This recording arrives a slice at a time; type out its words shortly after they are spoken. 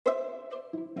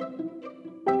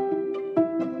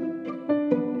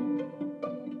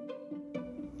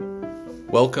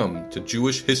Welcome to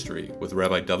Jewish History with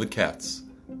Rabbi David Katz,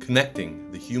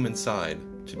 connecting the human side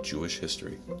to Jewish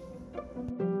history.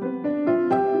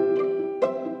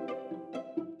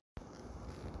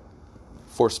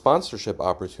 For sponsorship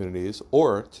opportunities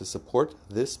or to support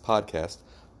this podcast,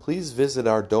 please visit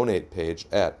our donate page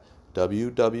at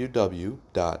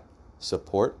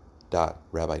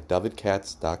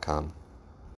www.support.rabbidavidkatz.com.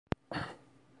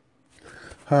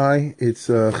 Hi, it's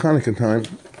Hanukkah time,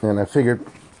 and I figured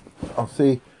I'll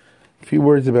say a few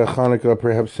words about Hanukkah,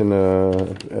 perhaps, and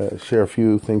share a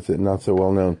few things that are not so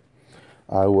well known.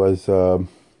 I was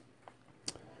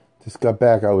just got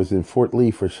back. I was in Fort Lee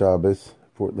for Shabbos,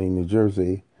 Fort Lee, New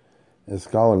Jersey, as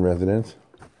Scotland resident,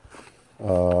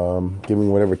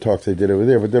 giving whatever talks I did over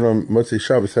there. But then on Motzei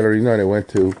Shabbos, Saturday night, I went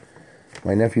to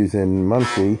my nephew's in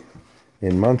Muncie,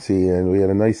 and we had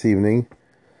a nice evening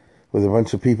with a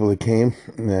bunch of people that came,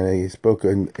 and I spoke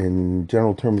in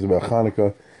general terms about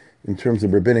Hanukkah, in terms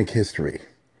of rabbinic history.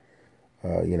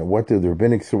 What do the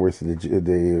rabbinic sources,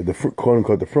 the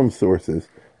quote-unquote, the frum sources,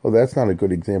 well, that's not a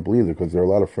good example either, because there are a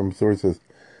lot of frum sources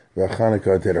about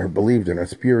Hanukkah that are believed and are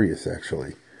spurious,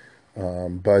 actually.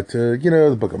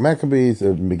 The Book of Maccabees,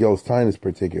 Megillus Tainus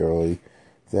particularly,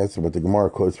 that's what the Gemara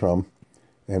quotes from,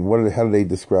 and how do they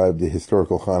describe the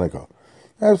historical Hanukkah?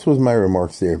 That was my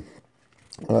remarks there.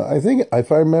 I think it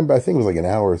was like an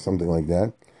hour or something like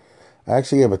that. I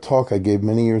actually have a talk I gave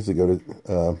many years ago to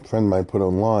a friend of mine put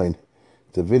online.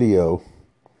 It's a video.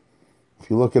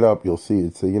 If you look it up, you'll see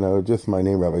it's just my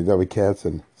name, Rabbi David Katz,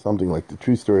 and something like the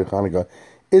true story of Hanukkah.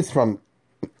 It's from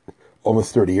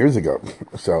almost 30 years ago,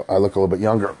 so I look a little bit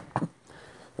younger.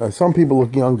 Some people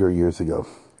look younger years ago.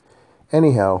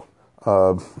 Anyhow,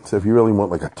 so if you really want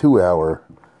like a 2-hour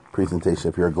presentation,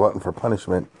 if you're a glutton for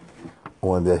punishment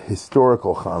on the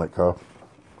historical Hanukkah,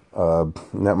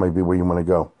 that might be where you want to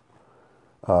go.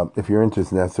 If you're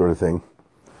interested in that sort of thing.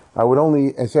 By the way,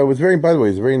 it was a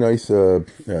very nice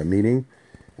meeting,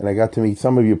 and I got to meet,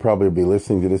 some of you probably will be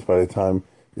listening to this by the time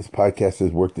this podcast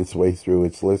has worked its way through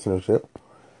its listenership,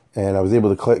 and I was able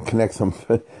to connect some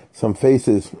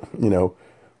faces,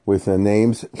 with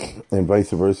names and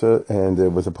vice versa, and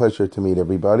it was a pleasure to meet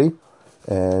everybody,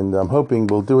 and I'm hoping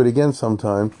we'll do it again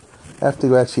sometime. I have to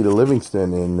go actually to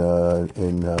Livingston in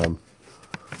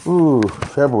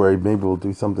February. Maybe we'll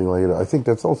do something later. I think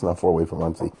that's also not far away from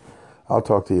Muncie. I'll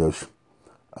talk to Yosh.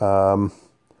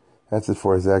 That's as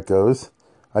far as that goes.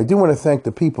 I do want to thank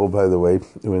the people, by the way,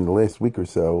 who in the last week or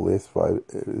so, last 5,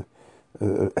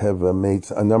 have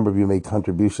made, a number of you made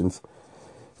contributions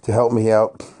to help me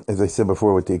out, as I said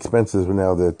before, with the expenses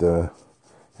now that I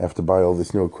have to buy all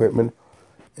this new equipment.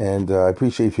 And I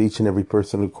appreciate each and every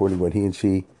person according to what he and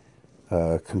she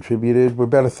contributed. We're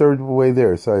about a third of the way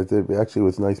there, so it actually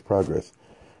was nice progress.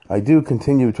 I do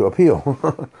continue to appeal.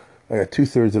 I got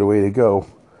 2/3 of the way to go.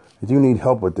 I do need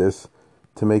help with this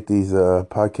to make these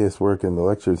podcasts work and the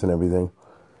lectures and everything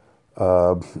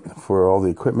for all the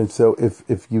equipment. So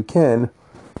if you can,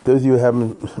 those of you who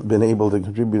haven't been able to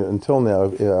contribute until now,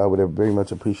 I would have very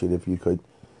much appreciated if you could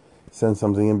send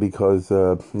something in, because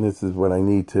this is what I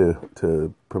need to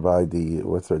provide the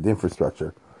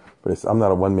infrastructure. But I'm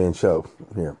not a one-man show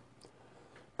here.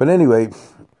 But anyway,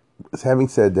 having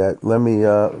said that, let me...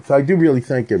 so I do really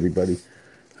thank everybody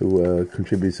who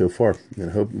contributed so far,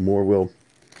 and I hope more will.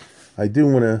 I do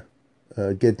want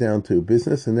to get down to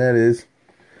business, and that is...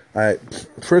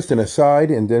 first an aside,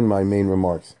 and then my main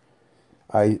remarks.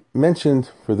 I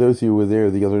mentioned, for those of you who were there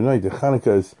the other night, that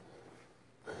Hanukkah is...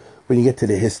 When you get to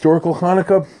the historical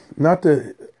Hanukkah, not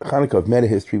the Hanukkah of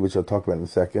meta-history, which I'll talk about in a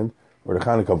second, or the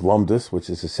Hanukkah of Lumdus, which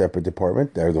is a separate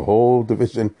department. There's a whole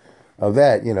division of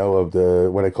that, of the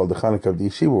what I call the Hanukkah of the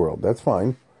yeshiva world. That's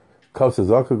fine. All those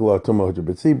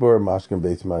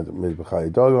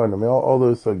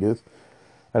sugyas.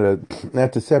 And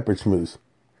that's a separate schmooze.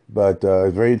 But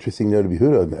it's very interesting to know to be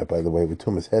Huda on that, by the way, with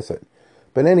Tumas Hesed.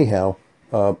 But anyhow,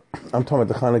 I'm talking about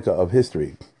the Hanukkah of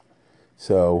history.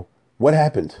 So, what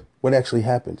happened? What actually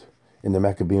happened in the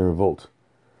Maccabean revolt?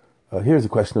 Here's a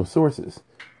question of sources.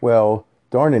 Well,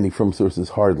 there aren't any from sources,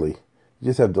 hardly.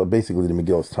 You just have basically the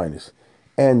Megillus Tainus,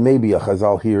 and maybe a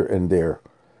Chazal here and there.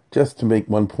 Just to make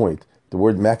one point, the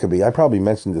word Maccabee, I probably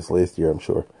mentioned this last year, I'm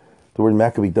sure. The word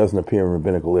Maccabee doesn't appear in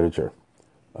rabbinical literature.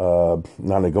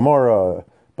 Not in Gemara,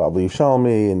 Babli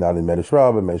Yishalmi, and not in Medrash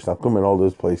Rabbah, Medrash Nachum, and all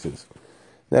those places.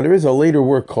 Now, there is a later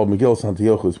work called Megillus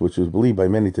Antiochus, which is believed by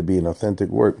many to be an authentic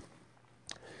work.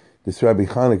 This Rabbi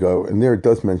Hanukkah, and there it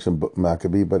does mention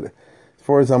Maccabee, but as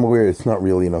far as I'm aware, it's not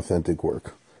really an authentic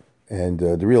work. And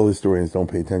the real historians don't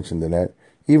pay attention to that,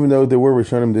 even though there were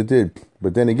Rishonim that did.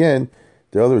 But then again,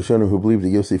 there are other Rishonim who believe that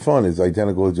Yosefon is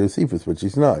identical to Josephus, which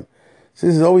he's not. So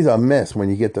this is always a mess when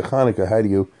you get to Hanukkah. How do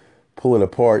you pull it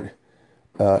apart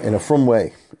in a frum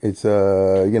way? It's,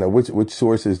 which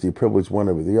sources do you privilege one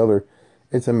over the other?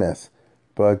 It's a mess.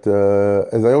 But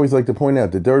as I always like to point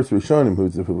out, the Doros Rishonim,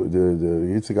 who's the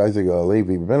Yitzhak Isaac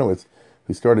Levi Rabinowitz,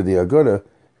 who started the Aguda,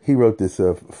 he wrote this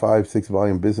 5-6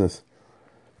 volume business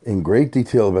in great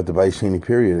detail about the Vaisheni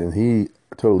period, and he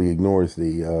totally ignores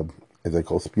the, as I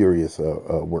call, spurious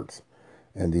works,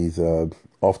 and these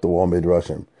off-the-wall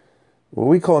midrashim. What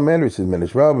we call a medrash is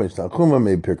Medrash Rabbah, Tanchuma,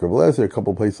 maybe Pirkei Eliezer, a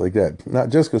couple places like that. Not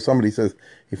just because somebody says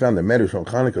he found a medrash on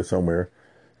Hanukkah somewhere,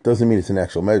 doesn't mean it's an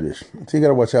actual medrash. So you got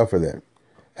to watch out for that.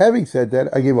 Having said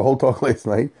that, I gave a whole talk last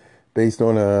night based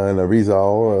on a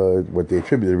Rizal, what they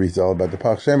attributed to Rizal about the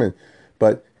Pach Shemen,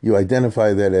 but you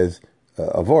identify that as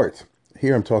of art.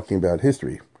 Here I'm talking about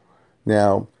history.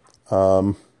 Now,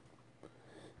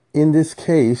 in this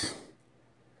case,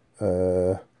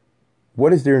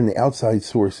 what is there in the outside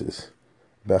sources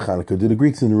about Hanukkah? Do the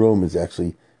Greeks and the Romans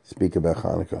actually speak about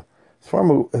Hanukkah? As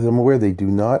far as I'm aware, they do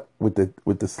not, with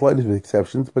the slightest of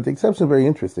exceptions, but the exception is very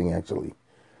interesting, actually.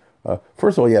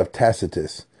 First of all, you have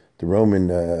Tacitus, the Roman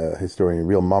historian,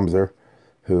 real mamzer,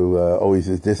 who always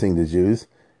is dissing the Jews.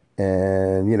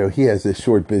 And, he has this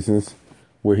short business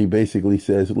where he basically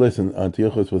says, listen,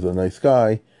 Antiochus was a nice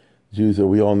guy.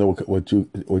 We all know what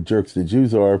jerks the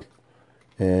Jews are.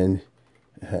 And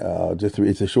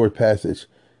it's a short passage.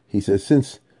 He says,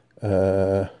 since,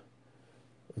 let's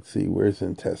see, where's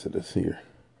in Tacitus here?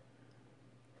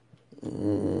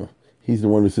 He's the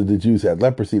one who said the Jews had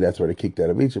leprosy. That's why they kicked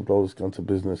out of Egypt. All this kinds of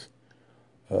business.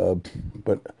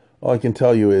 But all I can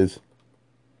tell you is,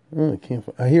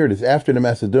 here it is. After the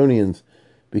Macedonians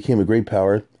became a great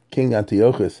power, King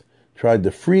Antiochus tried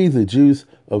to free the Jews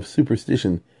of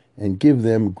superstition and give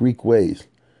them Greek ways.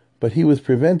 But he was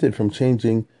prevented from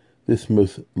changing this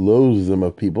most loathsome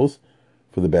of peoples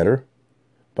for the better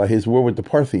by his war with the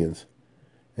Parthians.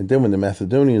 And then when the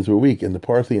Macedonians were weak and the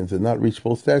Parthians had not reached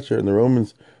full stature and the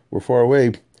Romans were far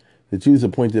away, the Jews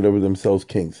appointed over themselves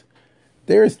kings.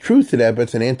 There is truth to that, but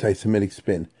it's an anti-Semitic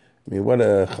spin. I mean, what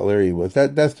a cholera he was.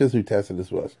 That's just who Tacitus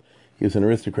was. He was an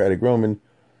aristocratic Roman.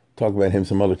 Talk about him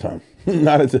some other time.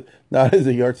 not as a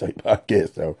Yahrzeit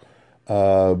podcast, though.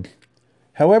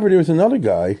 However, there was another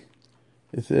guy,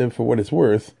 for what it's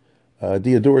worth,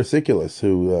 Diodorus Siculus,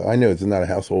 who I know it's not a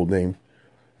household name.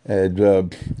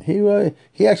 And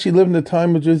he actually lived in the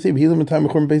time of Josephus. He lived in the time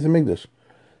of Churban Beis Hamikdash.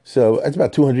 So that's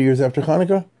about 200 years after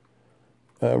Hanukkah,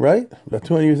 right? About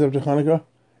 200 years after Hanukkah.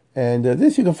 And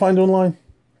this you can find online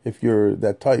if you're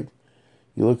that type.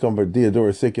 You look up for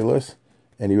Diodorus Siculus,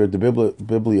 and he read the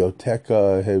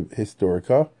Bibliotheca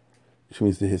Historica, which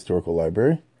means the historical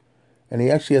library. And he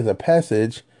actually has a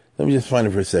passage. Let me just find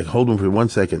it for a sec. Hold on for 1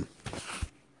 second.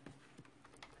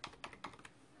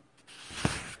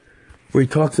 Where he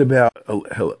talks about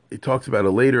a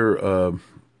later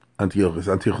Antiochus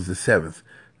the seventh,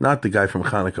 not the guy from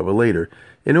Hanukkah, but later.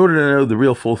 In order to know the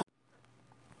real full,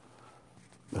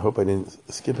 I hope I didn't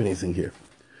skip anything here.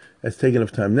 That's taken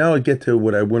enough time. Now I get to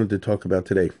what I wanted to talk about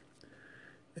today,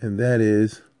 and that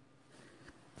is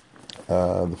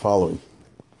the following.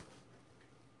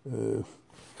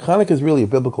 Hanukkah is really a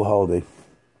biblical holiday.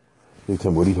 You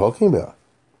tell me, what are you talking about?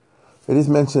 It is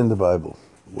mentioned in the Bible.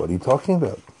 What are you talking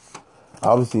about?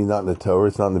 Obviously not in the Torah,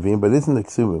 it's not in the Nevi'im, but it is in the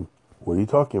Ksubim. What are you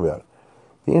talking about?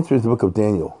 The answer is the book of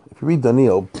Daniel. If you read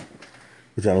Daniel,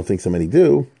 which I don't think so many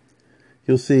do,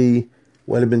 you'll see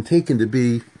what had been taken to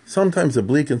be sometimes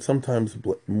oblique and sometimes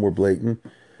more blatant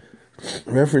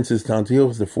references to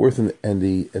Antiochus IV and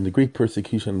the Greek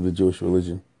persecution of the Jewish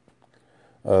religion.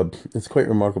 It's quite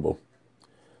remarkable.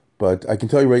 But I can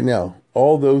tell you right now,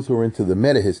 all those who are into the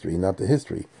meta-history, not the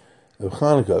history, of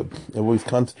Hanukkah have always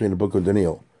concentrated in the book of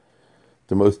Daniel.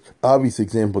 The most obvious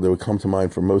example that would come to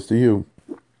mind for most of you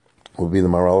would be the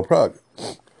Maharal of Prague,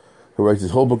 who writes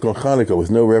his whole book on Hanukkah with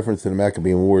no reference to the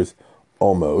Maccabean Wars,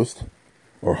 almost,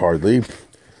 or hardly,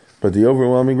 but the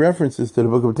overwhelming reference is to the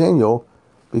book of Daniel,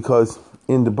 because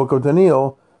in the book of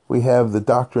Daniel, we have the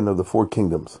doctrine of the four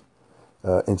kingdoms.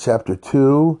 In chapter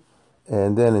 2,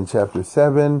 and then in chapter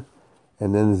 7,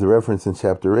 and then there's a reference in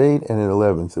chapter 8 and in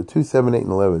 11. So 2, 7, 8,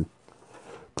 and 11.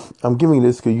 I'm giving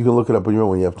this because you can look it up on your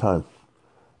own when you have time.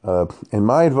 And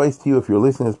my advice to you, if you're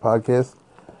listening to this podcast,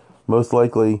 most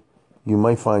likely you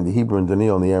might find the Hebrew and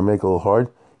Daniel and the Aramaic a little hard.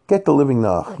 Get the Living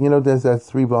Nach. There's that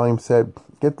 3-volume set.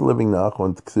 Get the Living Nach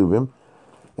on Ksubim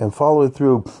and follow it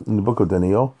through in the book of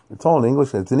Daniel. It's all in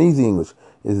English. It's an easy English.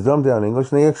 It's dumbed down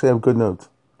English, and they actually have good notes.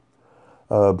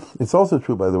 It's also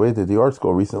true, by the way, that the Art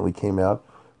Scroll recently came out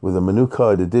with a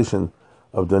Menucha edition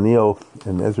of Daniel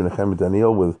and Ezra Nehemiah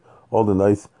Daniel with all the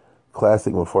nice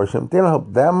classic Mefarshim. They don't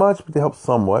help that much, but they help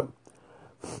somewhat.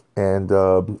 And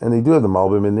they do have the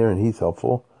Malbim in there, and he's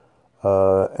helpful.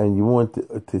 And you want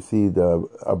to see the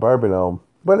Abarbanel,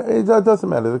 but it doesn't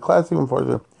matter. The classic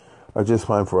Mefarshim are just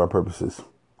fine for our purposes.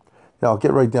 Now, I'll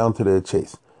get right down to the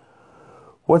chase.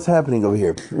 What's happening over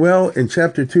here? Well, in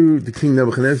chapter 2, the king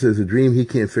Nebuchadnezzar has a dream. He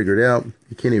can't figure it out.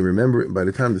 He can't even remember it. By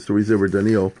the time the story's over,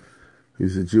 Daniel,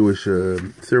 who's a Jewish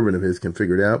servant of his, can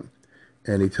figure it out.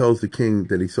 And he tells the king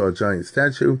that he saw a giant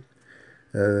statue.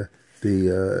 The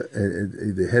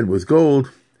head was gold,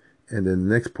 and then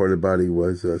the next part of the body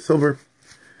was silver,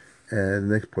 and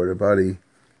the next part of the body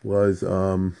was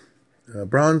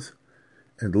bronze,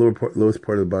 and the lowest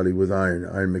part of the body was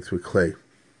iron mixed with clay.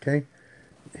 Okay?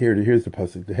 Here's the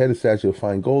pasuk. The head of statue of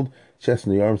fine gold, chest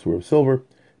and the arms were of silver,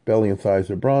 belly and thighs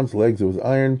were bronze, legs it was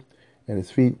iron, and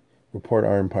his feet were part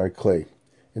iron, part clay.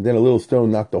 And then a little stone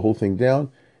knocked the whole thing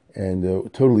down and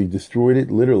totally destroyed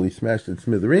it, literally smashed it to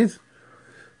smithereens.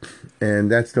 And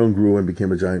that stone grew and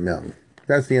became a giant mountain.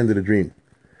 That's the end of the dream.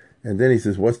 And then he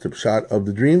says, what's the shot of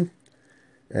the dream?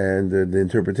 And the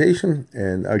interpretation.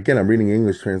 And again, I'm reading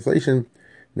English translation.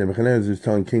 Nebuchadnezzar is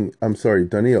telling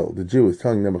Daniel, the Jew, is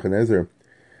telling Nebuchadnezzar,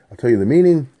 I'll tell you the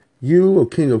meaning. You, O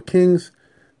King of Kings,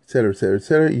 etc., etc.,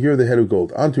 etc., you're the head of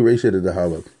gold. Antu Resha de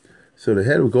Dahalo. So the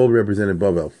head of gold represented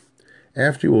Bavel.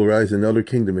 After you will rise another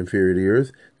kingdom inferior to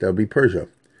yours, that will be Persia.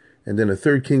 And then a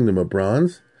third kingdom of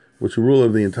bronze, which will rule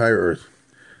over the entire earth.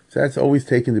 So that's always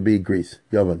taken to be Greece,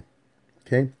 Yavan.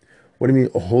 Okay? What do you mean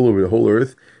all over the whole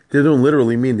earth? They don't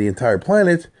literally mean the entire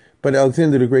planet, but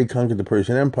Alexander the Great conquered the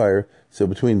Persian Empire, so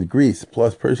between the Greece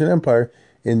plus Persian Empire,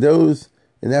 in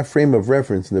that frame of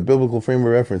reference, in the biblical frame of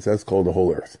reference, that's called the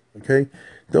whole earth. Okay?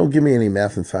 Don't give me any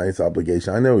math and science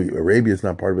obligation. I know Arabia is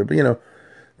not part of it,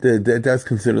 but that's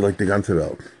considered like the ganze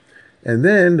Welt. And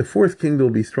then the fourth kingdom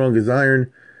will be strong as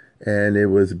iron, and it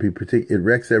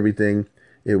wrecks everything.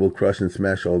 It will crush and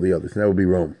smash all the others. And that will be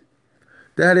Rome.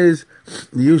 That is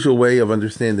the usual way of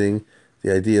understanding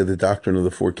the idea of the doctrine of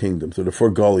the four kingdoms, or the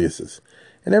four Gauliuses.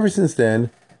 And ever since then,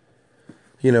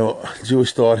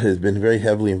 Jewish thought has been very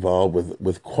heavily involved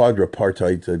with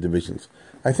quadripartite divisions.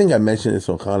 I think I mentioned this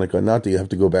on Hanukkah, not that you have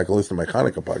to go back and listen to my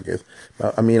Hanukkah podcast.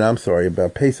 I'm sorry,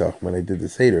 about Pesach, when I did the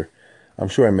Seder. I'm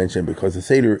sure I mentioned it because the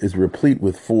Seder is replete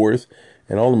with fours,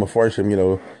 and all the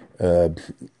Mefarshim,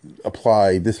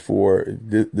 apply this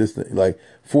like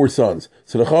four sons.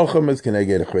 So the Chacham is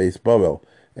Keneged Chreis Bavel,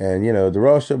 and the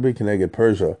Rosh will be Keneged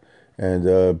Persia, and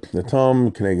the Tom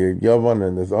Keneged Yavan,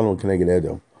 and the other one Keneged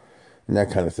Edom, and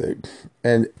that kind of thing.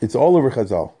 And it's all over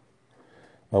Chazal.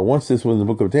 Once this was in the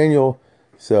book of Daniel,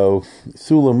 so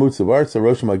Sula Mutzav Artsa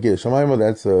Rosh Magir Shemaima.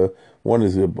 That's one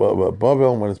is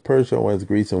Bavel, one is Persia, one is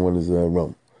Greece, and one is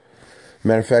Rome.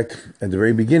 Matter of fact, at the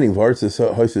very beginning, Tohu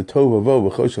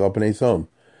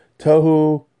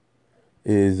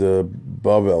is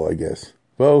Bavel, I guess.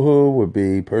 Bohu would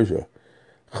be Persia.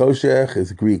 Choshech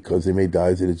is Greek because they made the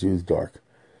eyes of the Jews dark,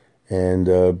 and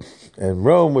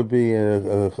Rome would be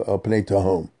Pnei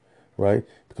Tahom, right?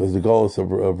 Because the Gauls of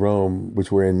Rome,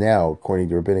 which we're in now, according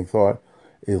to rabbinic thought,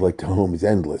 is like Tahom, is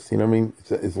endless. You know what I mean?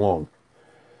 It's long.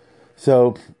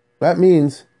 So that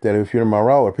means that if you're a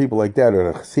Maral or people like that, or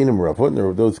a Chassidim or a Hutner,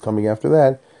 or those coming after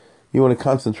that, you want to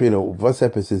concentrate on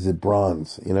Vasepis, is it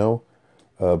bronze?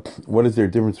 What is there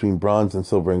a difference between bronze and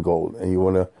silver and gold? And you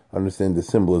want to understand the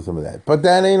symbolism of that. But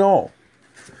that ain't all.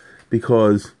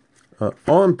 Because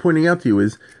all I'm pointing out to you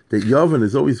is that Yavan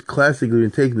is always classically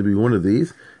been taken to be one of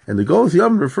these. And the Golos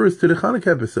Yavan refers to the Hanukkah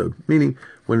episode, meaning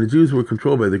when the Jews were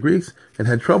controlled by the Greeks and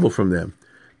had trouble from them.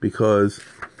 Because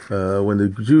when the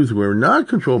Jews were not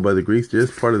controlled by the Greeks,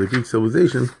 just part of the Greek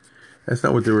civilization, that's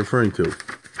not what they're referring to.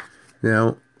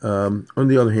 Now, on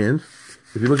the other hand,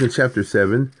 if you look at chapter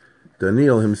 7,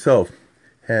 Daniel himself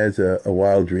has a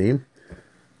wild dream.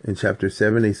 In chapter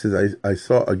 7, he says, I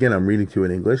saw, again, I'm reading to you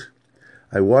in English,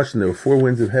 I watched and there were four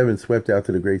winds of heaven swept out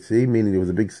to the great sea, meaning there was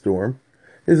a big storm.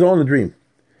 This is all in the dream.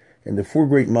 And the four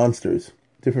great monsters,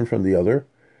 different from the other,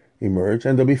 emerged,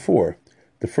 and there'll be four.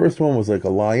 The first one was like a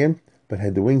lion, but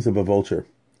had the wings of a vulture.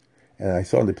 And I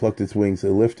saw they plucked its wings, they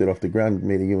lifted off the ground and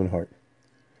made a human heart.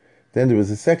 Then there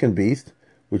was a second beast,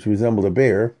 which resembled a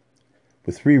bear,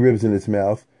 with 3 ribs in its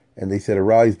mouth, and they said,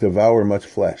 arise, devour much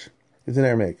flesh. It's in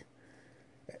Aramaic.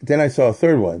 Then I saw a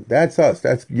third one. That's us.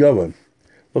 That's Yavan.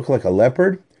 Looked like a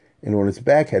leopard, and on its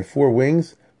back had 4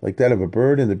 wings, like that of a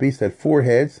bird, and the beast had 4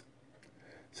 heads.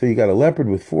 So you got a leopard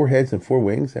with 4 heads and 4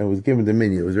 wings, and it was given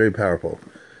dominion. It was very powerful.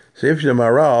 So if you're a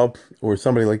Maral, or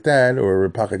somebody like that, or a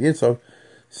Pachat Yitzchak,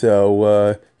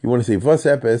 so you want to say Vas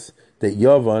Epis, that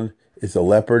Yavan is a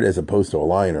leopard as opposed to a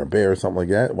lion or a bear or something like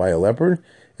that? Why a leopard?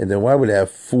 And then why would it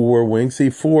have 4 wings? See,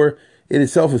 4, it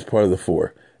itself is part of the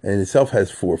 4. And it itself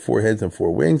has 4 heads and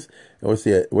 4 wings. And what's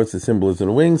the symbolism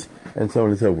of wings? And so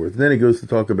on and so forth. And then it goes to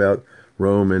talk about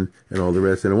Rome and all the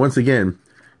rest. And once again,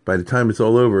 by the time it's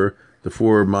all over, the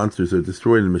 4 monsters are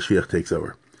destroyed and Mashiach takes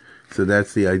over. So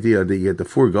that's the idea, that you get the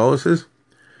 4 Gaulises,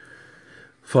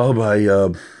 followed by,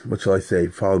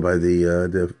 followed by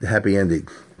the happy ending.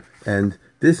 And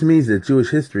this means that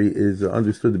Jewish history is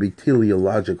understood to be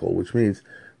teleological, which means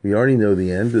we already know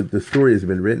the end. The story has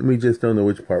been written. We just don't know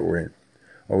which part we're in.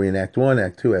 Are we in Act 1,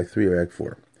 Act 2, Act 3, or Act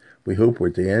 4? We hope we're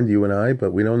at the end, you and I,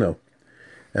 but we don't know.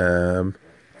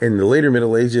 In the later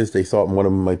Middle Ages, they thought one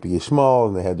of them might be Yishmael,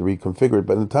 and they had to reconfigure it.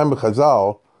 But in the time of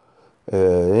Chazal, they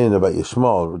didn't know about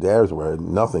Yishmael. The Arabs were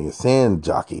nothing, sand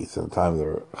jockeys. In the time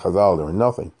of Chazal, they were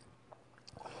nothing.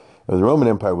 And the Roman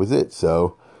Empire was it.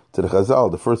 So, to the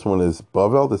Chazal, the first one is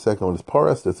Bavel, the second one is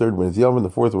Paras, the third one is Yavin, the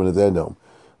fourth one is Edom,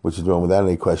 which is wrong without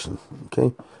any question.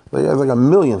 Okay? There's like a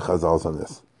million Chazals on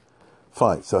this.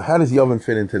 Fine. So how does Yavin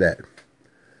fit into that?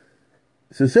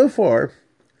 So far,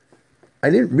 I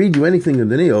didn't read you anything in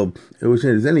Daniel in which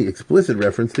there's any explicit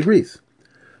reference to Greece.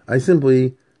 I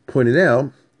simply pointed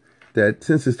out that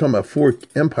since it's talking about 4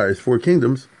 empires, 4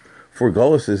 kingdoms, 4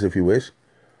 Gaulises, if you wish,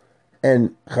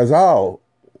 and Chazal,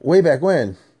 way back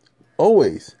when,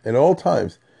 always, at all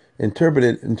times,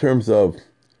 interpreted in terms of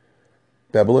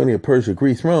Babylonia, Persia,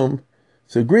 Greece, Rome.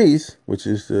 So Greece, which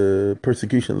is the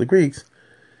persecution of the Greeks,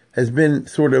 has been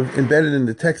sort of embedded in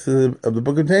the text of the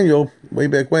book of Daniel way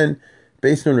back when,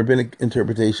 based on rabbinic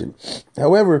interpretation.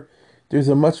 However, there's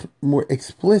a much more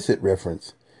explicit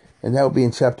reference, and that would be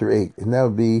in chapter 8, and that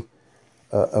would be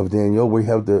of Daniel, where you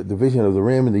have the vision of the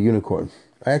ram and the unicorn.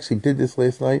 I actually did this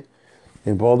last night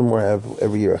in Baltimore. I have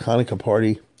every year a Hanukkah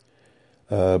party.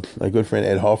 My good friend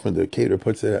Ed Hoffman, the caterer,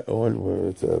 puts it on.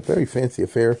 It's a very fancy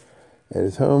affair at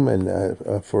his home,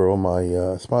 and for all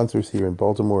my sponsors here in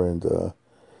Baltimore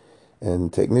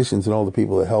and technicians and all the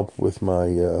people that help with my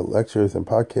lectures and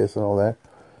podcasts and all that.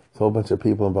 It's a whole bunch of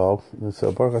people involved.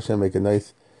 So Baruch Hashem make a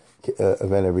nice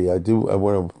event every year. I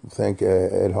want to thank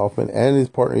Ed Hoffman and his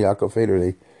partner Yaakov Fader.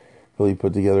 They really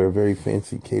put together a very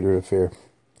fancy catered affair.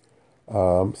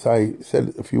 So I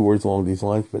said a few words along these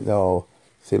lines, but now I'll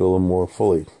say it a little more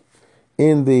fully.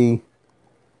 In the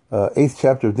 8th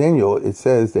chapter of Daniel, it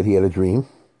says that he had a dream.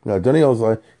 Now, Daniel's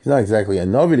like, he's not exactly a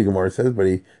Navi, the Gemara says, but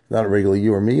he's not a regular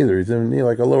you or me either. He's in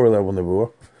like a lower level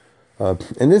Nebuah.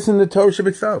 And this in the Torah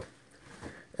Shabbat.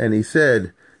 And he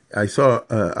said, I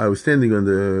was standing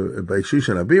by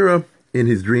Shushan Abira in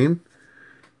his dream,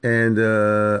 and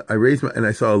I raised and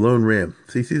I saw a lone ram.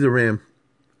 So he sees a ram,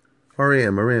 a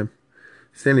ram,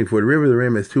 standing before the river. The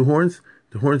ram has 2 horns.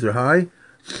 The horns are high,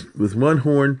 with one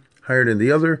horn higher than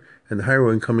the other, and the higher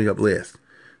one coming up last.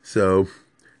 So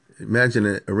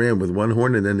imagine a ram with one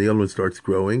horn, and then the other one starts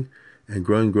growing, and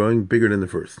growing, bigger than the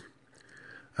first.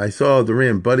 I saw the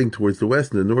ram budding towards the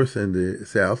west and the north and the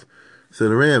south. So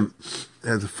the ram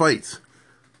has fights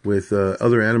with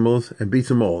other animals and beats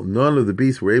them all. None of the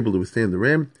beasts were able to withstand the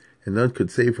ram, and none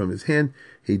could save from his hand.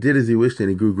 He did as he wished, and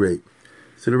he grew great.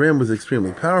 So the ram was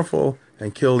extremely powerful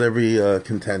and killed every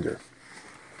contender.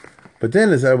 But then,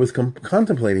 as I was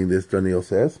contemplating this, Daniel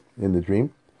says, in the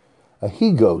dream, a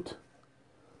he-goat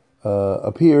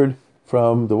appeared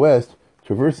from the west,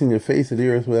 traversing the face of the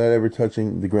earth without ever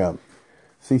touching the ground.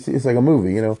 So it's like a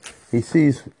movie, He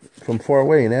sees from far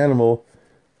away an animal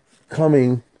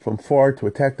coming from far to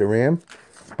attack the ram,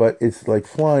 but it's like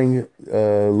flying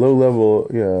low level,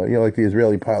 like the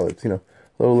Israeli pilots,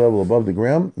 low level above the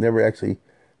ground, never actually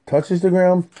touches the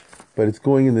ground, but it's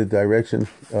going in the direction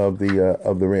of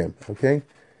the ram. Okay,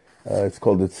 it's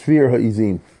called the Tzvir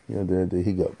Ha'izim, the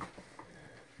he-goat.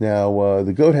 Now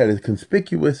the goat had a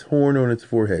conspicuous horn on its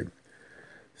forehead.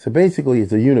 So basically,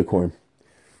 it's a unicorn.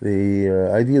 The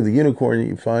idea of the unicorn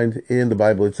you find in the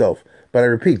Bible itself. But I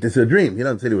repeat, this is a dream. He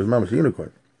doesn't say it was mamash a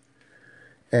unicorn.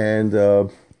 And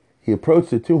he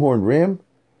approached the 2-horned ram,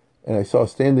 and I saw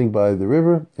standing by the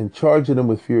river and charged at him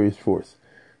with furious force.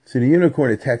 So the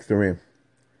unicorn attacks the ram.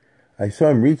 I saw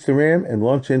him reach the ram and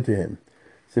launch into him.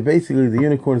 So basically, the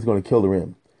unicorn is going to kill the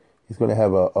ram. He's going to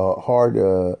have a hard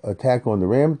attack on the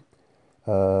ram.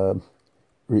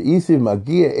 Re'isiv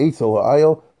magia eitzel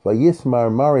ha'ayil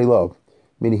vayismar mari love.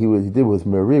 Meaning he did was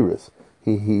meriris.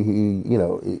 He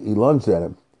lunged at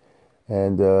him.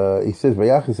 And he says,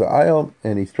 Vayachis ha'ayil,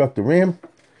 and he struck the ram,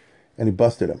 and he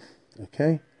busted him.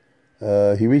 Okay?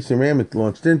 He reached the ram and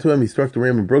launched into him. He struck the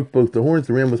ram and broke both the horns.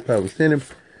 The ram was powerless to stand him.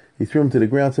 He threw him to the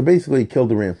ground. So basically, he killed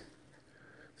the ram.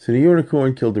 So the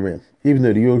unicorn killed the ram. Even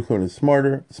though the unicorn is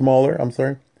smaller,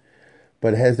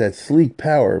 but it has that sleek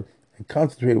power, and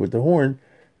concentrated with the horn,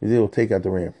 is able to take out the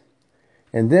ram.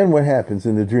 And then what happens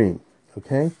in the dream?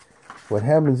 Okay? What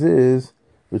happens is,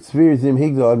 with Tzvi Zim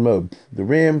Higdal Admod, the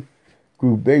ram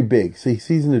grew very big. So he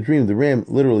sees in the dream the ram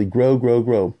literally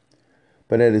grow.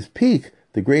 But at his peak,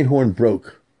 the great horn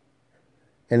broke.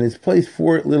 And in its place,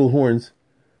 4 little horns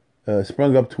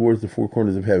sprung up towards the 4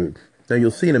 corners of heaven. Now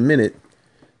you'll see in a minute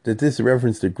that this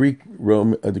reference to the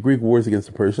Greek wars against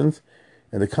the Persians,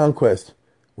 and the conquest,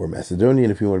 or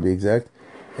Macedonian if you want to be exact,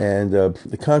 and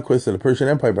the conquest of the Persian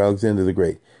Empire by Alexander the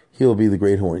Great. He'll be the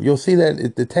great horn. You'll see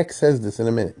that the text says this in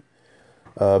a minute.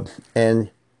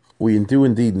 And we do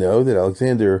indeed know that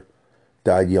Alexander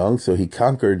died young, so he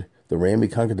conquered the ram, he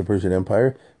conquered the Persian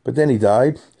Empire, but then he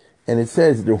died, and it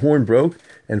says the horn broke,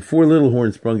 and 4 little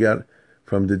horns sprung out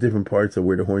from the different parts of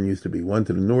where the horn used to be. 1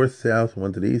 to the north, south,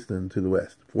 1 to the east, and to the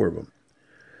west. 4 of them.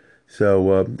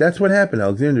 So that's what happened.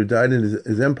 Alexander died, and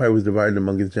his empire was divided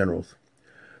among his generals.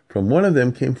 From one of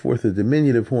them came forth a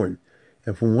diminutive horn,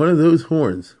 and from one of those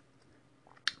horns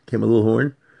came a little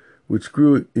horn, which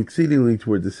grew exceedingly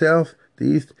toward the south, the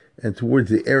east, and towards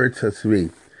the Eretz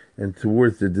HaTzvi, and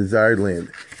towards the desired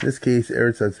land. In this case,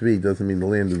 Eretz HaTzvi doesn't mean the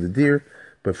land of the deer,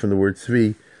 but from the word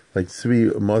Tzvi, like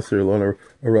Tzvi, Maser, Lana,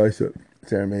 Araisa.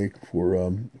 It's Aramaic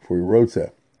for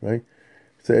Rotza, right?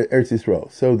 So Eretz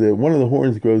Yisrael. So one of the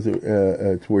horns grows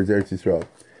towards Eretz Yisrael.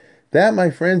 That, my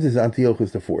friends, is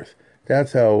Antiochus IV.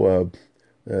 That's how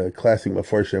classic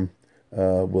Mefarshim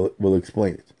will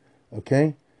explain it.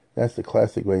 Okay, that's the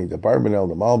classic way. The Barbanel,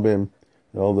 the Malbim,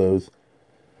 and all those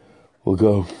will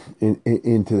go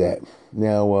into that.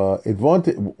 Now,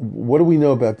 what do we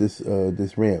know about this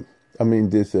ram? I mean,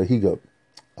 this he-goat.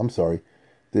 I'm sorry,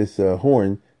 this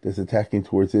horn that's attacking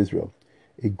towards Israel.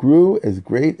 It grew as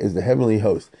great as the heavenly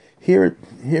host. Here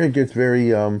it gets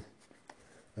very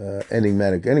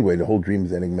enigmatic. Anyway, the whole dream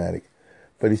is enigmatic.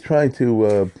 But he's trying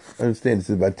to understand. It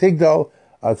says, "Vatigdal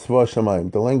ad tzva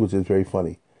shamayim." The language is very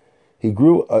funny. He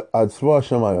grew ad tzva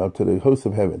shamayim, up to the host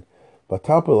of heaven.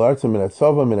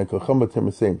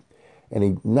 And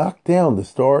he knocked down the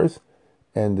stars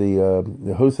and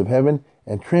the hosts of heaven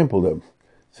and trampled them.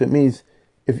 So it means,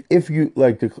 if you,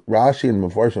 like the Rashi and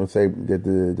Mefarshim say that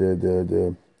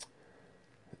the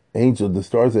angel, the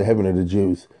stars of heaven are the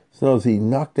Jews. So notice he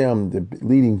knocked down the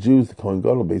leading Jews, the Kohen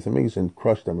Gadol base, and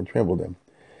crushed them and trampled them.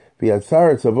 And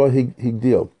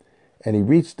he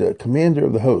reached the commander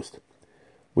of the host,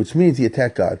 which means he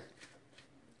attacked God.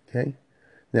 Okay?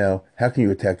 Now, how can you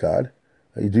attack God?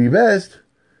 You do your best.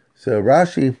 So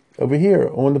Rashi over here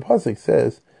on the pasuk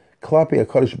says, "Klapi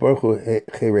HaKadosh Baruch Hu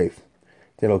Cheref."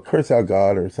 That he'll curse out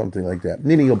God or something like that,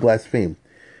 meaning he'll blaspheme.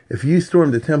 If you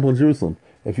storm the temple in Jerusalem,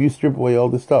 if you strip away all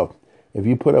the stuff, if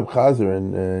you put up chazer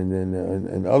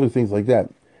and other things like that,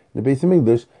 in the base of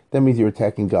English, that means you're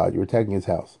attacking God. You're attacking His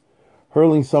house,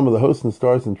 hurling some of the hosts and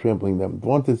stars and trampling them.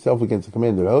 Vaunted itself against the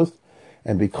commander of the host,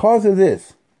 and because of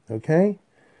this, okay,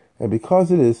 and because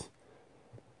of this,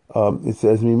 it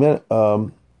says,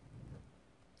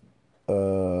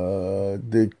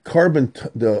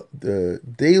 the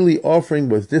daily offering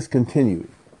was discontinued.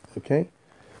 Okay,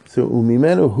 so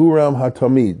umimenu huram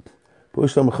hatamid,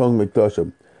 pusham chong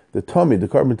mikdashim. The tamid, the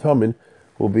carbon tamid,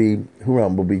 will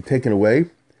be taken away,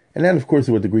 and that, of course,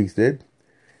 is what the Greeks did.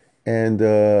 And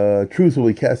truth will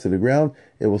be cast to the ground.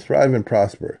 It will thrive and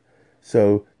prosper.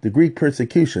 So the Greek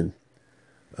persecution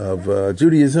of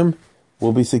Judaism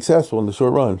will be successful in the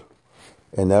short run.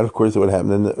 And that, of course, is what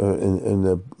happened in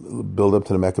the build-up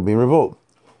to the Maccabean revolt,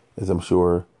 as I'm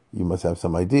sure you must have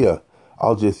some idea.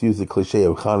 I'll just use the cliche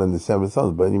of Khan and the 7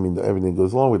 sons, but I mean everything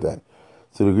goes along with that.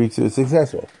 So the Greeks are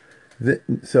successful.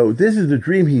 So this is the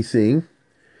dream he's seeing,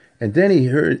 and then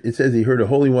it says he heard a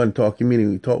Holy One talking,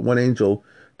 meaning he taught one angel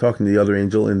talking to the other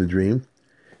angel in the dream,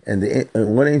 and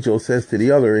one angel says to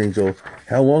the other angel,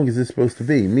 "How long is this supposed to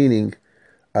be?" Meaning,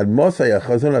 Ad Mosai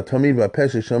Chazon Tamid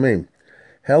VaPesha Shamim.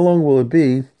 How long will it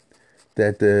be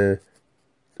that the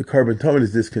carbon tamid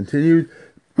is discontinued?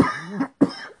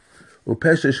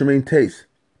 Upesha Shemain Taste,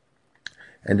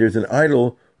 and there's an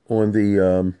idol on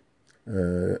the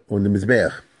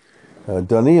mizbeach.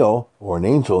 Daniel, or an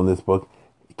angel in this book,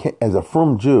 as a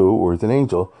frum Jew or as an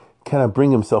angel, cannot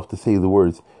bring himself to say the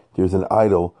words, "There's an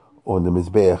idol on the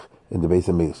mizbeach in the Beis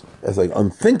Hamikdash." It's like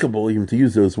unthinkable even to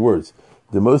use those words.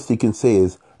 The most he can say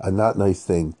is a not nice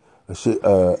thing.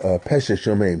 Pesha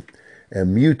Shomim, a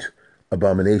mute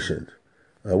abomination,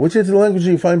 which is the language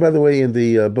you find, by the way, in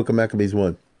the book of Maccabees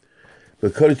 1.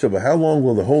 But Kodesh Tova, how long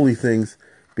will the holy things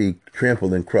be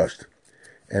trampled and crushed?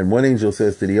 And one angel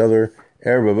says to the other,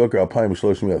 Erev Avokar Alpayim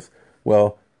Shloshim Yos.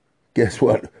 Well, guess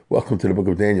what? Welcome to the book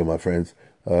of Daniel, my friends.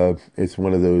 It's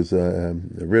one of those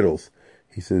riddles.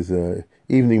 He says,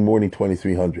 evening, morning,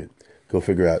 2300. Go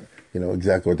figure out,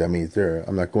 exactly what that means there.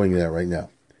 I'm not going into that right now.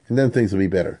 And then things will be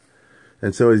better.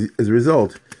 And so as a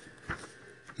result,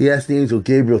 he asked the angel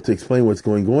Gabriel to explain what's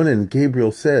going on, and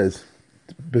Gabriel says,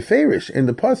 Beferish, in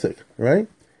the Pasuk, right?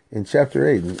 In chapter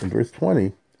 8, in verse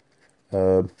 20,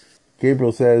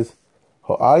 Gabriel says,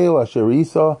 Ha'ayil asher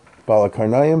isa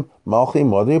balakarnayim malchi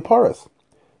madei paras.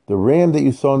 The ram that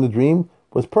you saw in the dream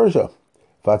was Persia.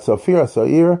 Vatsafir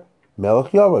Asair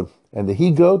Melech Yavan. And the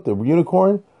he-goat, the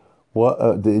unicorn,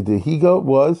 the he-goat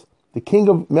was the king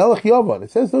of Melech Yavan.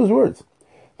 It says those words.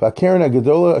 Vakaren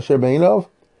Agadola Asher Beinov.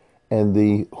 And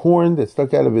the horn that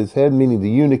stuck out of his head, meaning the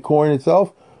unicorn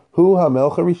itself, Hu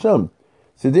HaMelech HaRishon.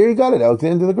 So there you got it,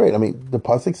 Alexander the Great. I mean, the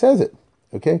Pasuk says it.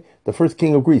 Okay? The first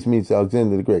king of Greece means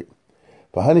Alexander the Great.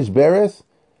 Vahanish Beres,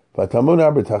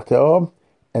 Vatamunar B'Tachteob.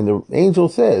 And the angel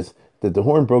says that the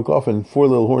horn broke off and 4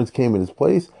 little horns came in its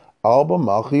place. Alba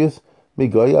Malchius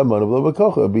Migoya Manavlo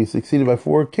Bakocha, be succeeded by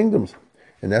 4 kingdoms.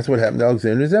 And that's what happened to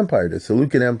Alexander's empire, the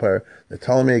Seleucid Empire, the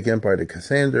Ptolemaic Empire, the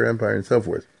Cassander Empire, and so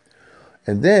forth.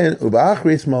 And then,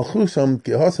 Uba'achris Malchusam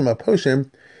Gehosam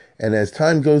Aposhim, and as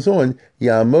time goes on,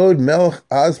 Yamod Melech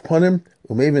Az Panim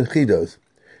Umevin Chidos,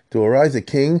 to arise a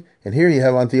king, and here you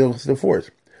have Antiochus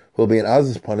IV, who'll be an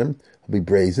Az Panim, he'll be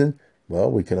brazen. Well,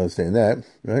 we can understand that,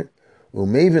 right?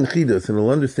 Umevin Chidos, and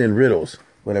he'll understand riddles,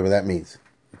 whatever that means.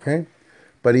 Okay?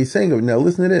 But he's saying, now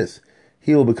listen to this.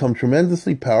 He will become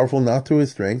tremendously powerful, not through his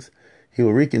strength. He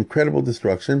will wreak incredible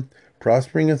destruction,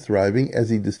 prospering and thriving as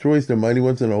he destroys the mighty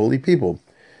ones and the holy people.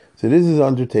 So this is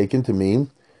undertaken to mean,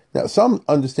 now some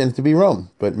understand it to be Rome,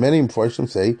 but many Mepharshim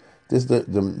say this is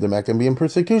the Maccabean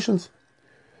persecutions.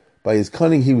 By his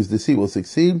cunning his deceit will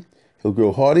succeed, he'll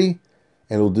grow haughty,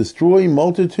 and will destroy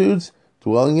multitudes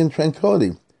dwelling in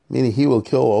tranquility, meaning he will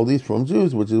kill all these from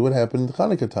Jews, which is what happened in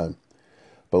Hanukkah time.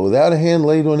 But without a hand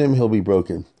laid on him, he'll be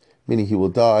broken, meaning he will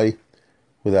die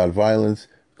without violence.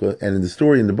 And in the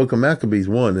story in the book of Maccabees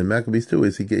 1 and Maccabees 2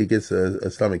 is he gets a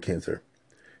stomach cancer,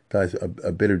 dies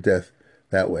a bitter death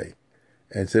that way.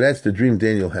 And so that's the dream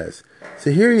Daniel has. So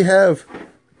here you have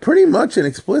pretty much an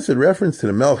explicit reference to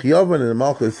the Melech Yavan and the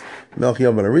Malchus, Melech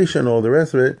Yavan Arisha and all the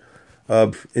rest of it.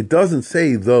 It doesn't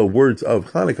say the words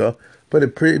of Hanukkah, but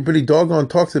it pretty doggone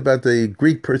talks about the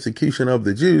Greek persecution of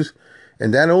the Jews,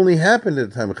 and that only happened at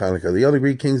the time of Hanukkah. The other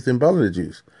Greek kings didn't bother the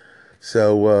Jews.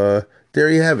 So there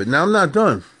you have it. Now I'm not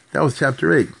done. That was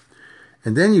chapter 8.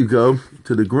 And then you go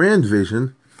to the grand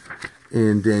vision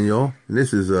in Daniel, and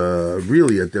this is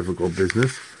really a difficult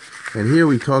business. And here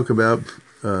we talk about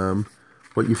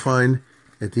what you find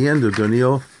at the end of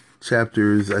Daniel,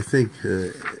 chapters, I think,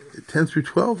 10 through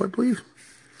 12, I believe,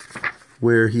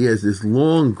 where he has this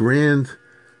long, grand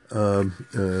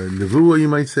nevuah, you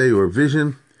might say, or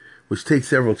vision, which takes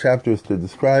several chapters to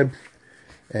describe.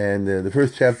 And the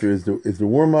first chapter is the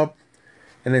warm-up.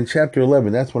 And then chapter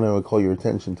 11, that's what I would call your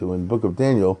attention to. In the book of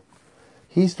Daniel,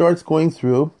 he starts going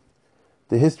through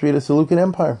the history of the Seleucid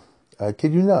Empire. I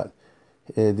kid you not.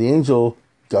 The angel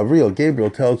Gabriel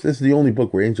tells, this is the only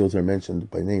book where angels are mentioned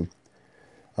by name.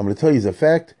 I'm going to tell you as a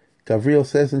fact, Gabriel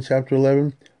says in chapter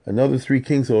 11, another 3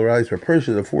 kings will arise for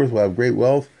Persia, the 4th will have great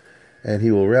wealth, and he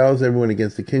will rouse everyone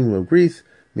against the kingdom of Greece,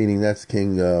 meaning that's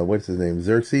King, what's his name,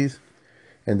 Xerxes.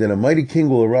 And then a mighty king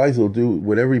will arise, will do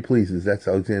whatever he pleases. That's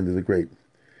Alexander the Great.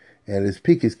 And at his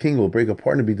peak, his king will break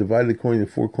apart and be divided according to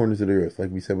the 4 corners of the earth,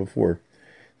 like we said before.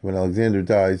 When Alexander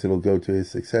dies, it'll go to his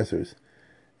successors.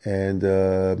 And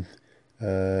it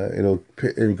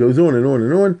goes on and on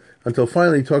and on until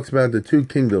finally he talks about the 2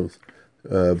 kingdoms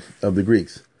of the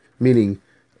Greeks. Meaning,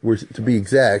 to be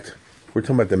exact, we're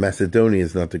talking about the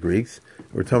Macedonians, not the Greeks.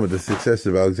 We're talking about the successors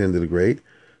of Alexander the Great,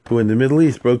 who in the Middle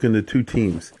East broke into 2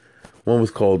 teams. One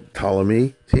was called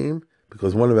Ptolemy team,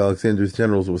 because one of Alexander's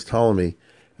generals was Ptolemy.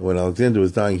 And when Alexander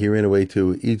was dying, he ran away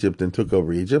to Egypt and took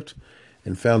over Egypt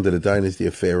and founded a dynasty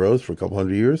of pharaohs for a couple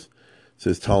hundred years. So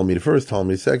it's Ptolemy the first,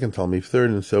 Ptolemy the second, Ptolemy the third,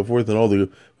 and so forth. And all the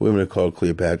women are called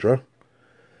Cleopatra.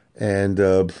 And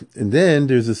then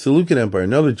there's the Seleucid Empire.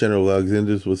 Another general of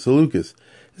Alexander's was Seleucus.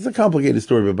 It's a complicated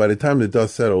story, but by the time the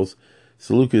dust settles,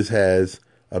 Seleucus has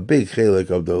a big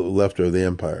chalik of the left of the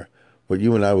empire, what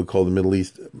you and I would call the Middle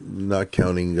East, not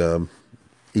counting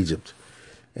Egypt.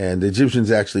 And the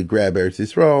Egyptians actually grab Eretz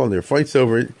Yisrael, and there are fights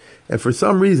over it. And for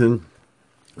some reason,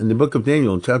 in the book of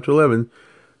Daniel, in chapter 11,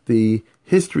 the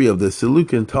history of the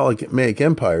Seleucid and Ptolemaic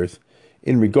empires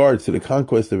in regards to the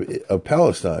conquest of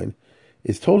Palestine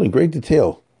is told in great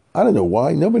detail. I don't know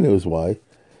why. Nobody knows why.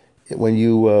 When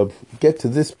you get to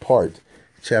this part,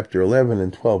 chapter 11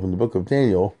 and 12 in the book of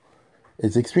Daniel,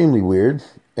 it's extremely weird.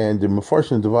 And the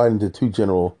Mepharshim divide into 2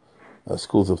 general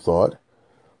schools of thought.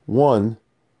 One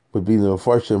would be the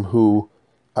Mefarshim who,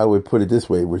 I would put it this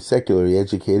way, were secularly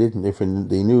educated, and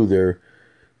they knew their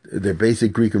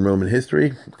basic Greek and Roman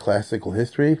history, classical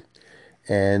history,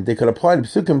 and they could apply the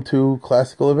Psukim to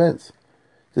classical events.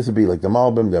 This would be like the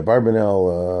Malbim, the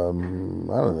Barbanel,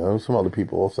 I don't know, some other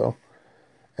people also.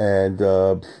 And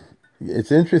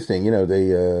it's interesting,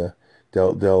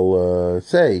 they'll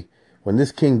say, when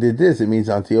this king did this, it means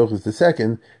Antiochus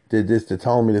II did this to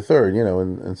Ptolemy III,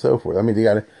 and so forth. I mean, they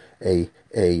got a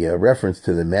reference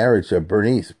to the marriage of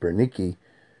Bernike,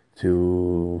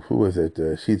 to, who was it?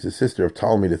 She's the sister of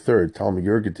Ptolemy III, Ptolemy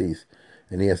Euergetes,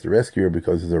 and he has to rescue her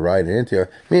because there's a riot in Antioch.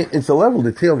 I mean, it's a level of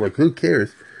detail, like, who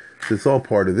cares? It's all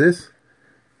part of this.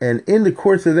 And in the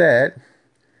course of that,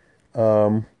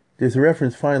 there's a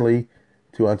reference finally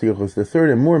to Antiochus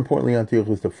III, and more importantly,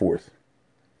 Antiochus IV.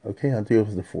 Okay,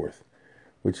 Antiochus IV,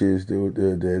 which is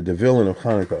the villain of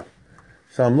Hanukkah.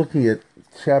 So I'm looking at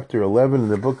chapter 11 in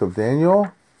the book of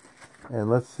Daniel, and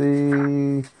let's see,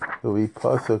 it'll be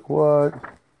Pasuk what?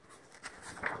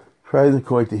 Try to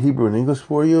correct the Hebrew and English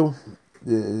for you.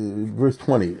 Verse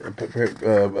 20,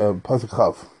 Pasuk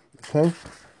Chav. Okay?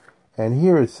 And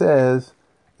here it says,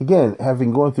 again,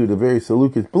 having gone through the various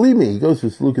Seleucids, believe me, he goes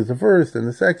through Seleucus the first and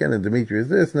the second, and Demetrius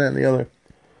this and that and the other.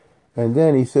 And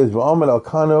then he says, V'amad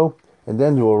al-Kano, and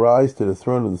then to arise to the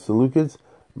throne of the Seleucids,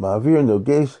 Ma'avir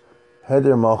Nogesh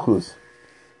Heder Malchus.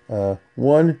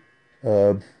 One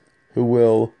who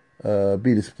will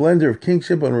be the splendor of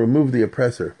kingship and remove the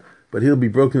oppressor. But he'll be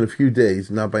broken in a few days,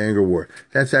 not by anger or war.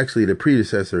 That's actually the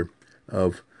predecessor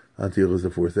of Antiochus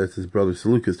IV. That's his brother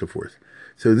Seleucus IV.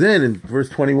 So then in verse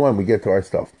 21, we get to our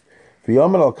stuff.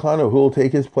 V'yamad al-Kano, who will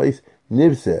take his place?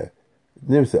 Nivseh,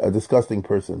 a disgusting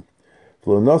person.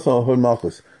 V'lo hod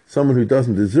malchus, someone who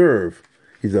doesn't deserve.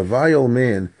 He's a vile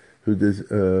man who does,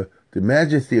 the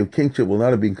majesty of kingship will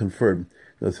not have been conferred.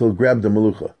 So he'll grab the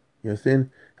malucha. You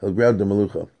understand? He'll grab the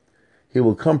malucha. He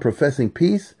will come professing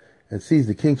peace and seize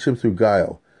the kingship through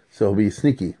guile. So he'll be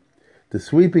sneaky. The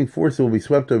sweeping force will be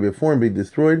swept over before and be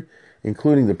destroyed,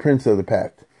 including the prince of the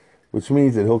pact. Which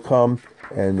means that he'll come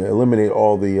and eliminate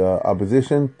all the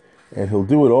opposition, and he'll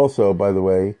do it also, by the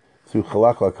way, through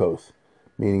chalaklakos,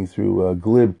 meaning through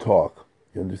glib talk.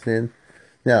 You understand?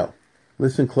 Now,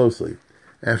 listen closely.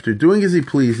 After doing as he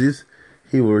pleases,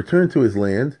 he will return to his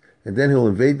land, and then he'll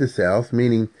invade the south,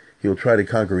 meaning he'll try to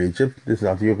conquer Egypt. This is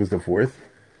Antiochus IV.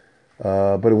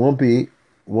 But it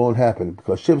won't happen,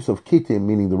 because ships of Kittim,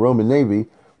 meaning the Roman navy,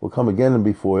 will come again and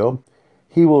be foiled.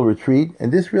 He will retreat, and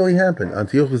this really happened.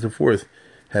 Antiochus IV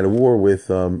had a war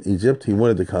with Egypt. He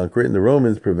wanted to conquer it, and the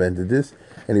Romans prevented this,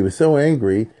 and he was so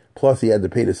angry, plus he had to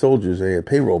pay the soldiers, they had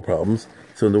payroll problems,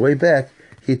 so on the way back,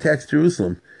 he attacks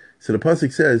Jerusalem. So the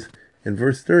Pasuk says, in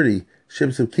verse 30,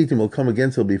 ships of Kittim will come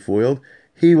again, so he'll be foiled.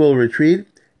 He will retreat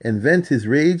and vent his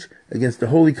rage against the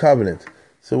Holy Covenant.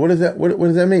 So what does that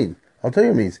mean? I'll tell you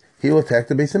what it means. He will attack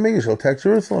the Beis HaMikdash, he'll attack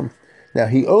Jerusalem. Now,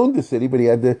 he owned the city, but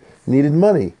he needed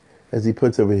money. As he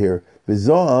puts over here,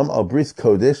 V'zoam al bris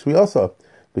kodesh. We also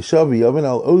B'shav Yavin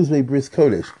al ozve bris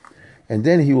kodesh, and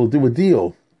then he will do a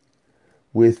deal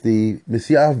with the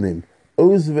Misyavnim,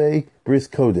 ozve bris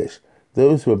kodesh,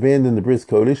 those who abandon the bris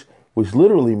kodesh, which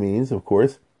literally means, of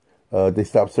course, they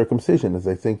stopped circumcision, as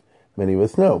I think many of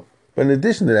us know. But in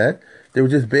addition to that, they were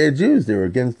just bad Jews. They were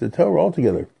against the Torah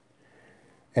altogether.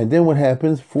 And then what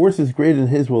happens? Forces greater than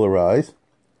his will arise.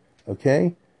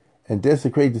 Okay. And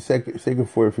desecrate the sacred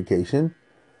fortification.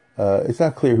 It's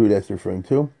not clear who that's referring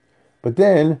to. But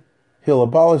then he'll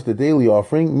abolish the daily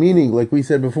offering, meaning, like we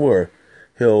said before,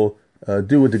 he'll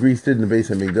do what the Greeks did in the Beis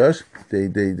HaMikdash.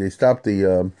 They stopped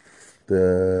the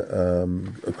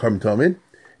Karm Tamid,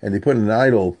 and they put an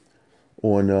idol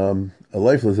on a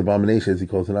lifeless abomination, as he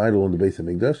calls an idol, on the Beis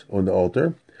HaMikdash, on the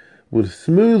altar. With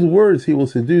smooth words he will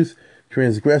seduce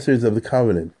transgressors of the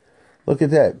covenant. Look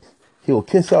at that. He will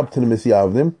kiss up to the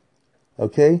Misyavnim.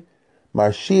 Okay?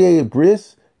 Marshia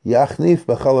bris yachnif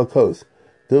b'chalakos.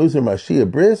 Those are Marshia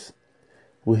bris.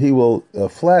 He will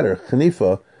flatter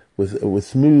Chanifa with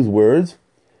smooth words.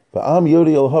 V'am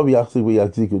yodi elhav yachzik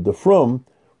v'yachziku. The from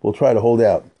will try to hold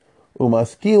out.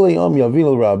 Umaskile am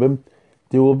yavin rabim.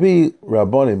 There will be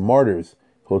rabbanim, martyrs,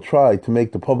 who will try to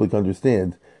make the public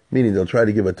understand, meaning they'll try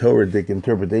to give a Torah-dic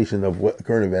interpretation of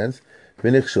current events.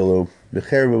 V'nichshalu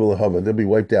b'cherev v'lehava. They'll be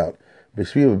wiped out.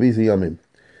 B'shviv v'bizi yamim.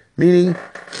 Meaning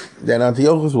that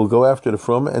Antiochus will go after the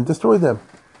Frum and destroy them.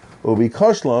 It will be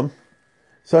Kashlam.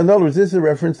 So in other words, this is a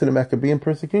reference to the Maccabean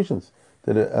persecutions,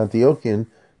 to the Antiochian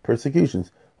persecutions.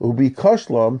 It will be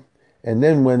Kashlam, and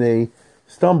then when they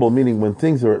stumble, meaning when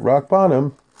things are at rock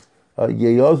bottom,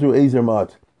 Yeyazru Ezer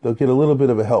Mat, they'll get a little bit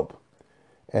of a help.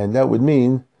 And that would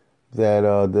mean that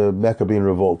the Maccabean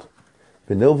revolt.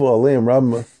 V'nilvo aleim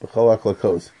rabba b'chol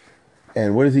aklakos.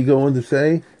 And what does he go on to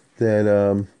say?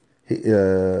 That,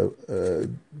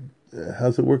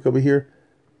 how's it work over here?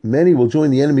 Many will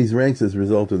join the enemy's ranks as a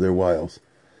result of their wiles.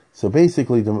 So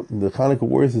basically, the Hanukkah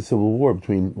war is a civil war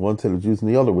between one set of Jews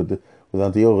and the other, with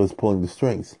Antiochus pulling the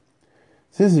strings.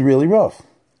 So this is really rough.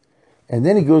 And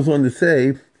then he goes on to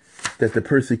say that the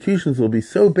persecutions will be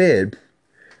so bad,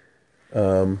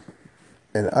 and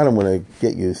I don't want to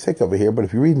get you sick over here, but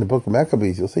if you read in the book of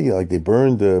Maccabees, you'll see like they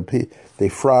burned, they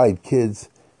fried kids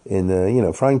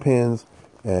in frying pans,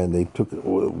 and they took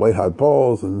white hot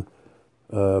balls and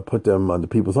put them on the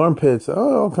people's armpits,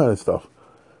 all kind of stuff.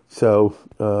 So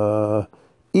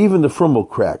even the frum will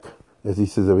crack, as he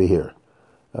says over here.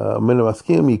 So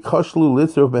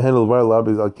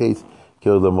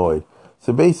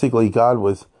basically, God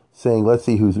was saying, let's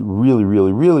see who's really,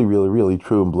 really, really, really, really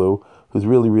true and blue, who's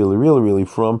really, really, really, really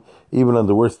from, even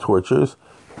under worst tortures.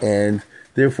 And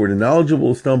therefore, the knowledgeable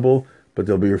will stumble, but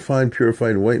they'll be refined,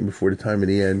 purified, and whitened before the time of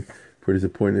the end, for it is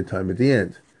appointed time at the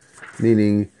end.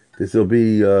 Meaning, this will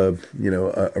be, a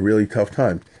really tough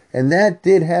time. And that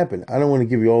did happen. I don't want to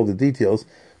give you all the details,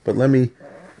 but let me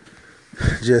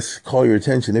just call your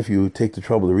attention. If you take the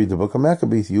trouble to read the book of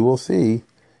Maccabees, you will see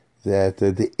that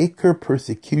the Iker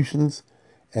persecutions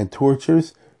and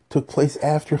tortures took place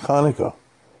after Hanukkah.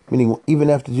 Meaning, even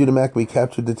after Judah Maccabee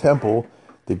captured the temple,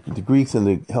 the Greeks and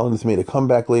the Hellenists made a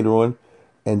comeback later on.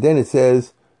 And then it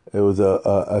says, it was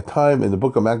a time, in the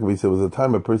book of Maccabees, it was a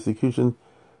time of persecution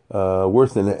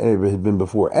worse than any of it had been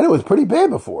before. And it was pretty bad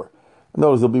before. In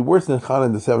other words, it'll be worse than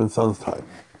Hanan the seven sons' time.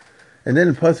 And then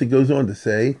the pasuk goes on to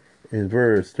say, in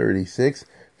verse 36,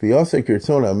 V'yasek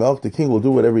Yirtzon HaMelech, the king will do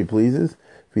whatever he pleases.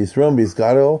 V'yisrom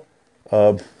V'yisgadol,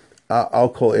 I'll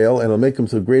call El, and I'll make him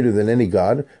so greater than any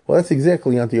god. Well, that's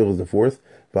exactly Antiochus IV.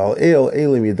 V'al El,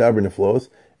 Elim Yadaber Neflos,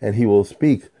 and he will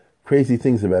speak crazy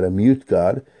things about a mute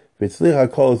god. V'tzlich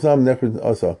HaKol Zam Nechrid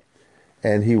Asa,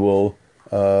 and he will,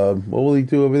 what will he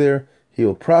do over there? He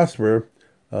will prosper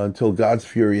until God's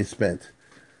fury is spent.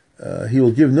 He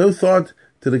will give no thought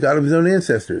to the God of his own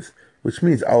ancestors, which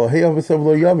means he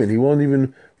won't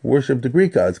even worship the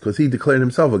Greek gods, because he declared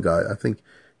himself a god. I think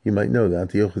you might know that,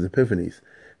 Antiochus Epiphanes.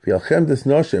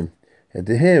 And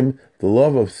to him, the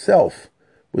love of self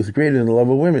was greater than the love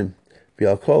of women.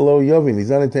 He's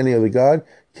not into any other god.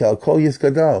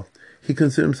 He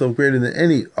considered himself greater than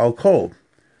any Al-Kol.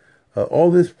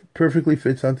 All this perfectly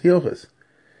fits Antiochus.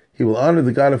 He will honor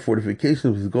the god of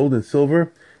fortifications with gold and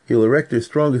silver. He will erect their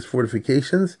strongest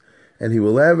fortifications, and he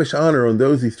will lavish honor on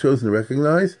those he's chosen to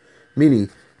recognize, meaning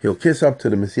he'll kiss up to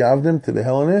the Misyavdim, to the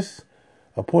Hellenists,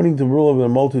 appointing to rule over the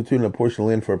multitude and a portion of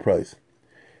land for a price.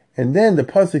 And then the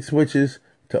pasuk switches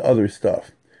to other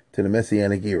stuff, to the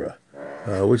Messianic era,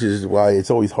 which is why it's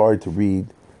always hard to read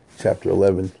chapter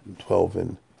 11, 12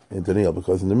 in Daniel,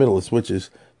 because in the middle it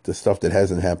switches to stuff that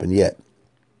hasn't happened yet.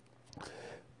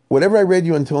 Whatever I read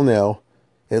you until now,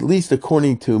 at least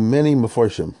according to many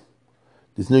Mefarshim,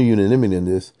 there's no unanimity in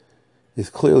this, is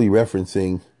clearly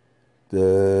referencing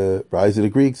the rise of the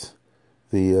Greeks,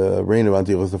 the reign of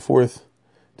Antiochus IV,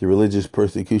 the religious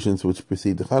persecutions which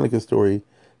precede the Hanukkah story,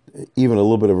 even a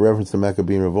little bit of reference to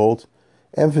Maccabean revolt,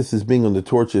 emphasis being on the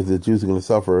tortures that Jews are going to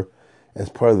suffer as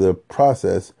part of the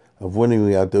process of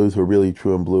winning out those who are really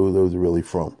true and blue, those who are really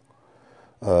from.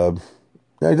 Now,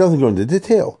 it doesn't go into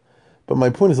detail, but my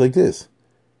point is like this.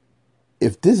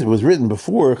 If this was written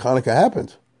before Hanukkah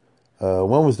happened,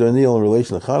 when was Daniel in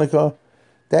relation to Hanukkah?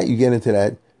 That you get into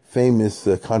that famous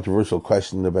controversial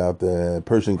question about the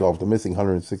Persian Gulf, the missing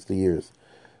 160 years.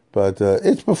 But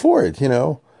it's before it,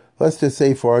 Let's just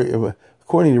say,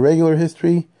 according to regular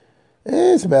history,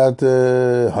 it's about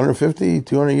 150,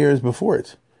 200 years before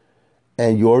it.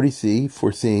 And you already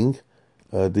foreseeing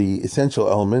the essential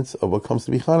elements of what comes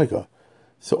to be Hanukkah.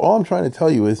 So all I'm trying to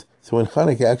tell you is, so when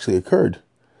Hanukkah actually occurred,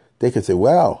 they could say,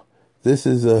 wow, this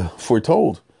is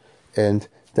foretold. And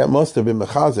that must have been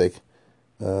Mechazek,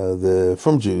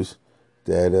 from Jews,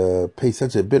 that paid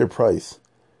such a bitter price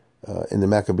in the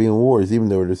Maccabean Wars, even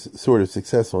though it was sort of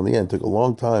successful in the end. It took a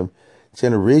long time.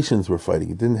 Generations were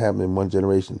fighting. It didn't happen in one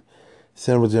generation.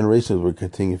 Several generations were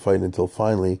continuing fighting until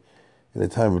finally, in the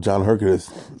time of John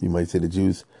Hyrcanus, you might say the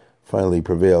Jews finally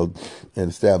prevailed and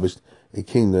established a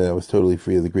kingdom that was totally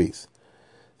free of the Greeks.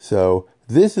 So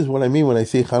this is what I mean when I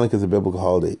say Hanukkah is a biblical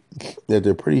holiday. That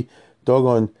they're pretty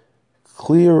doggone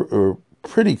clear, or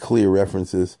pretty clear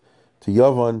references to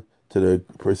Yavan, to the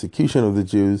persecution of the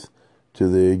Jews, to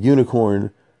the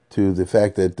unicorn, to the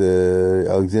fact that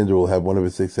Alexander will have one of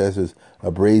his successors,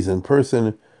 a brazen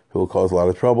person who will cause a lot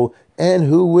of trouble, and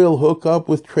who will hook up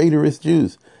with traitorous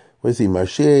Jews. What is he?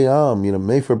 Marshei Am,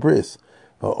 Mephar Bris,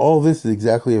 All this is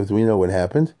exactly as we know what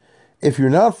happened. If you're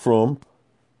not from,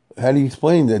 how do you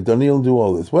explain that Daniel do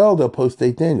all this? Well, they'll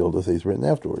post-date Daniel. They'll say it's written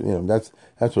afterward.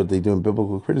 That's what they do in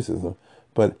biblical criticism.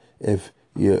 But if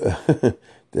you,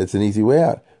 that's an easy way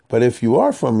out. But if you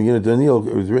are from, Daniel,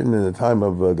 it was written in the time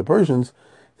of the Persians.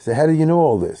 So how do you know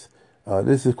all this?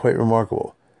 This is quite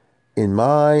remarkable. In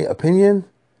my opinion,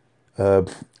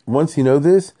 once you know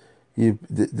this,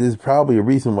 there's probably a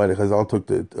reason why the Chazal took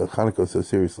the Hanukkah so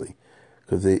seriously.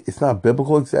 Because it's not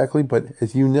biblical exactly, but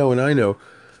as you know and I know,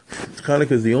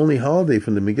 Hanukkah is the only holiday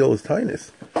from the Megillus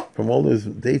Tainus, from all those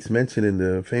dates mentioned in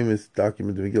the famous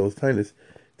document, the Megillus Tainus,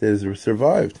 that has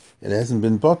survived and hasn't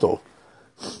been batel.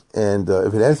 And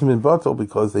if it hasn't been batel,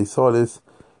 because they saw this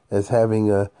as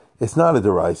having it's not a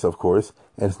deraisa, of course,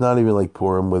 and it's not even like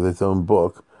Purim with its own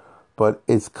book, but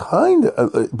it's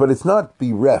but it's not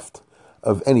bereft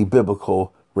of any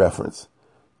biblical reference.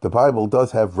 The Bible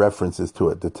does have references to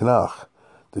it. The Tanakh,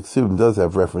 the Ksubim does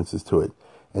have references to it.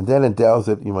 And that endows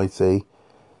it, you might say,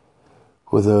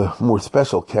 with a more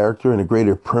special character and a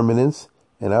greater permanence.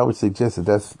 And I would suggest that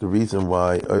that's the reason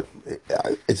why,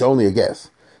 it's only a guess,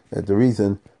 that the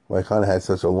reason why Hanukkah had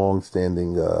such a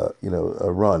long-standing,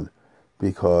 a run.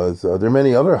 Because there are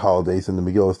many other holidays in the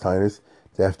Megillus Tainus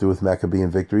that have to do with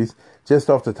Maccabean victories. Just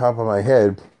off the top of my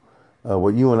head,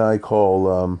 what you and I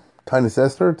call Tainus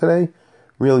Esther today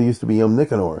really used to be Yom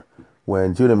Nicanor,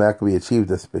 when Judah Maccabee achieved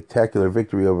a spectacular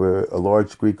victory over a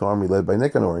large Greek army led by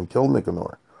Nicanor and killed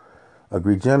Nicanor, a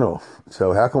Greek general.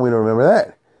 So how can we not remember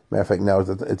that? Matter of fact, now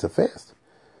it's a fast.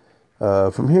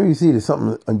 From here you see there's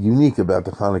something unique about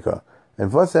the Hanukkah.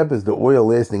 And Vasep is the oil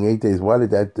lasting 8 days. Why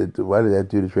did that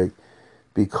do the trick?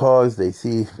 Because they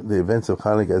see the events of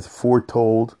Hanukkah as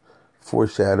foretold,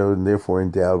 foreshadowed, and therefore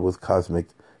endowed with cosmic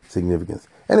significance.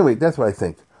 Anyway, that's what I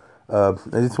think. I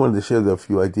just wanted to share a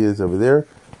few ideas over there.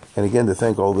 And again, to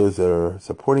thank all those that are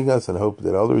supporting us, and hope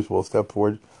that others will step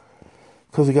forward.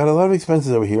 Because we got a lot of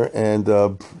expenses over here, and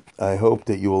I hope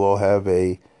that you will all have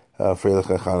a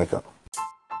Freilich Hanukkah.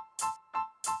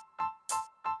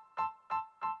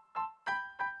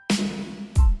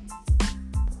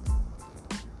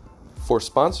 For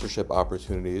sponsorship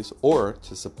opportunities or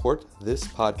to support this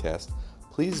podcast,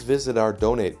 please visit our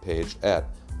donate page at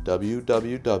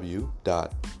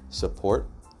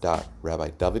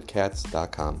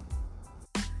www.support.rabbidavidkatz.com.